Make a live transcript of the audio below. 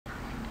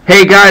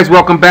Hey guys,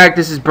 welcome back.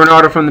 This is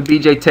Bernardo from the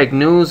BJ Tech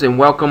News, and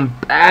welcome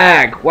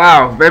back.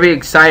 Wow, very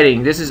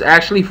exciting. This is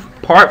actually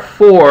part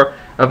 4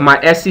 of my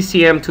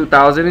SCCM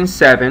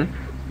 2007.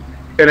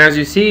 And as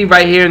you see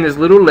right here in this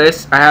little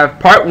list, I have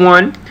part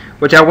 1,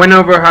 which I went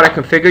over how to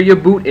configure your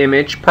boot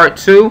image. Part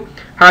 2,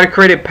 how to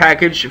create a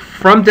package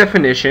from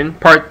definition.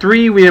 Part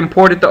 3, we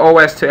imported the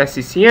OS to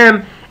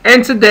SCCM.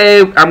 And today,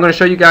 I'm going to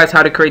show you guys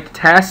how to create the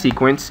task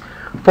sequence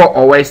for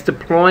OS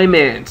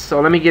deployment. So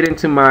let me get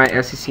into my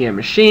SCCM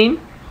machine.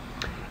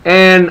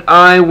 And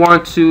I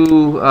want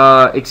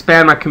to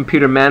expand my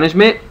computer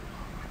management.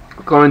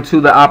 Go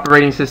into the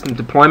operating system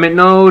deployment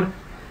node.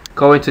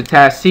 Go into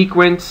task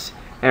sequence.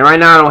 And right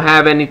now I don't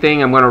have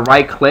anything. I'm going to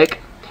right click.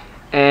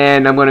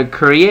 And I'm going to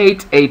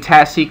create a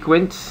task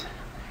sequence.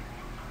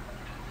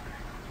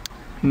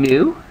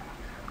 New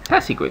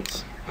task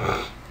sequence.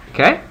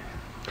 Okay.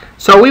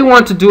 So we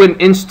want to do an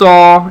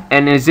install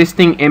an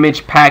existing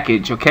image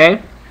package.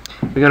 Okay.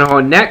 We're going to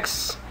hold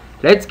next.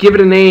 Let's give it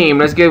a name.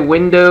 Let's give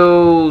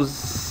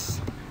Windows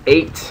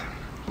 8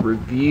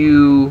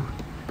 review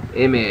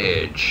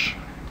image.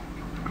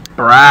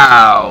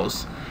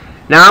 Browse.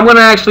 Now I'm going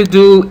to actually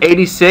do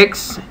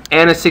 86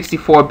 and a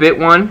 64-bit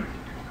one.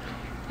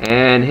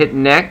 And hit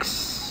next.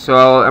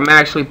 So I'm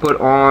actually put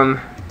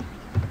on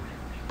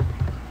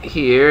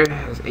here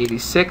as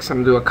 86.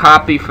 I'm going to do a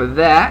copy for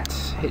that.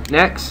 Hit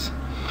next.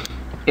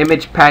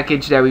 Image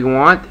package that we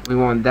want. We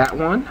want that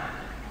one.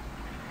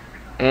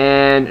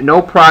 And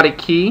no product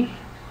key,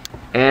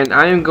 and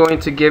I am going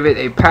to give it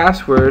a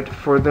password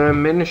for the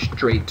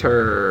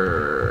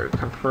administrator.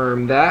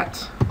 Confirm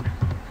that.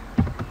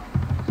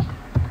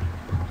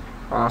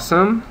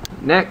 Awesome.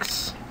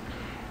 Next,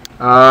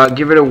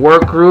 give it a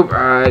work group.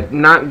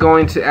 Not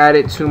going to add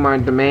it to my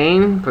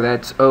domain, but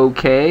that's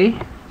okay.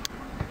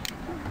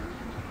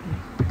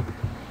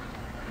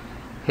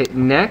 Hit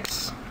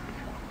next.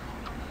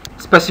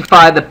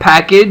 Specify the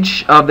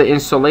package of the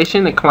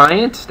installation, the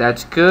client.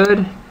 That's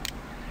good.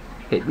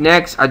 Hit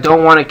next. I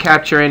don't want to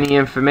capture any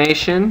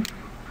information.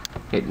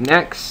 Hit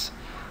next.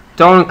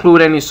 Don't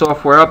include any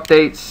software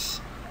updates.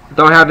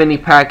 Don't have any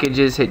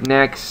packages. Hit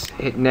next.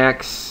 Hit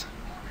next.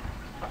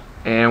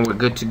 And we're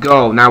good to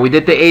go. Now we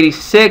did the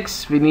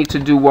 86. We need to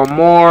do one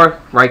more.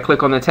 Right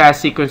click on the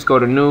task sequence. Go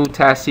to new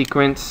task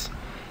sequence.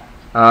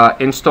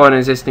 Install an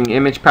existing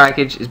image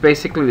package. It's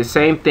basically the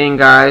same thing,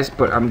 guys,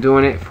 but I'm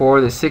doing it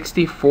for the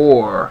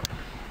 64.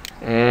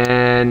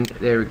 And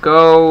there it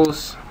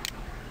goes.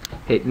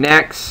 Hit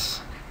next.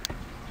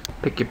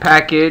 Pick your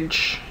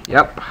package.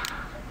 Yep.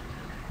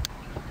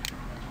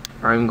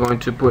 I'm going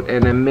to put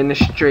an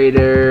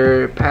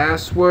administrator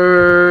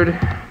password.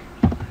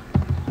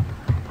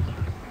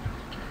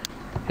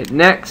 Hit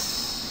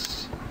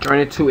next. Join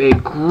it to a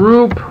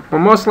group. But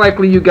most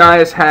likely you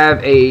guys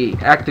have a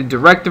Active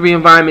Directory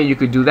environment. You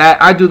could do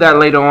that. I do that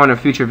later on in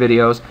future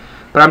videos.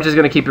 But I'm just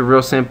going to keep it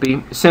real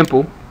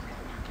simple.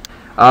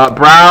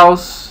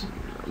 Browse.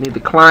 Need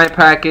the client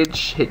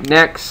package. Hit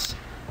next.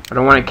 I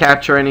don't want to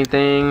capture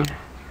anything.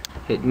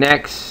 Hit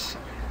next.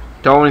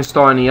 Don't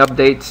install any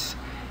updates.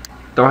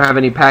 Don't have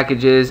any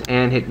packages.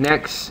 And hit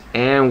next.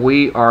 And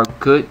we are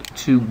good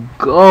to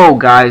go,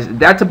 guys.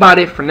 That's about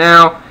it for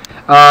now.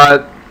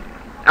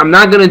 I'm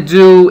not going to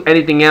do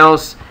anything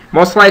else.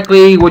 Most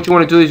likely what you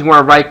want to do is you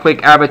want to right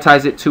click,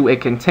 advertise it to a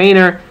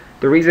container.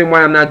 The reason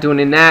why I'm not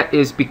doing that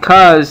is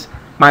because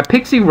my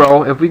Pixie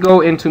row, if we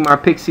go into my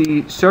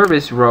Pixie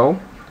service row,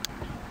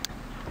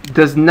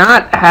 does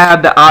not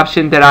have the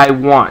option that I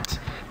want.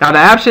 Now the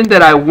option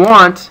that I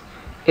want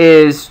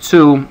is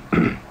to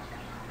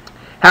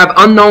have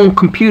unknown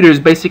computers.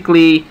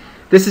 Basically,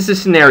 this is a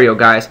scenario,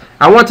 guys.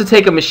 I want to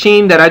take a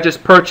machine that I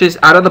just purchased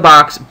out of the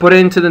box, put it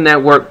into the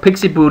network,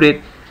 Pixie boot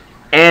it,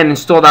 and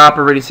install the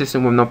operating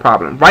system with no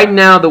problem. Right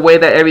now, the way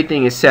that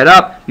everything is set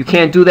up, you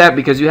can't do that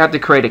because you have to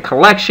create a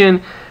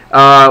collection.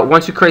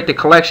 Once you create the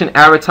collection,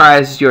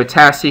 advertise your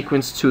task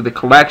sequence to the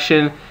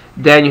collection.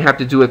 Then you have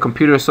to do a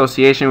computer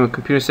association. With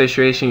computer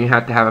association, you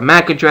have to have a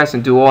MAC address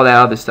and do all that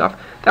other stuff.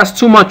 That's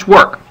too much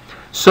work.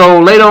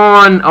 So later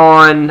on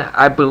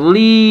I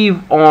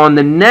believe on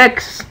the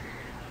next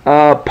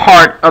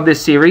part of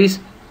this series,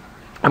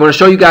 I'm going to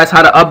show you guys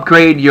how to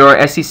upgrade your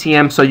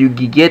SCCM so you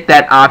get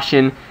that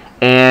option.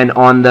 And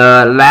on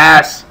the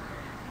last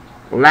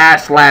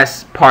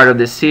part of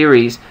this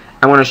series,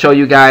 I want to show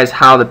you guys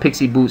how the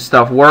Pixie boot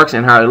stuff works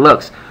and how it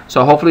looks.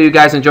 So hopefully you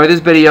guys enjoyed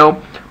this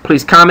video.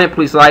 Please comment,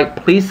 please like,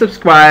 please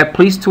subscribe,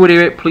 please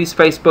Twitter it, please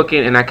Facebook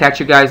it, and I'll catch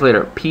you guys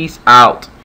later. Peace out.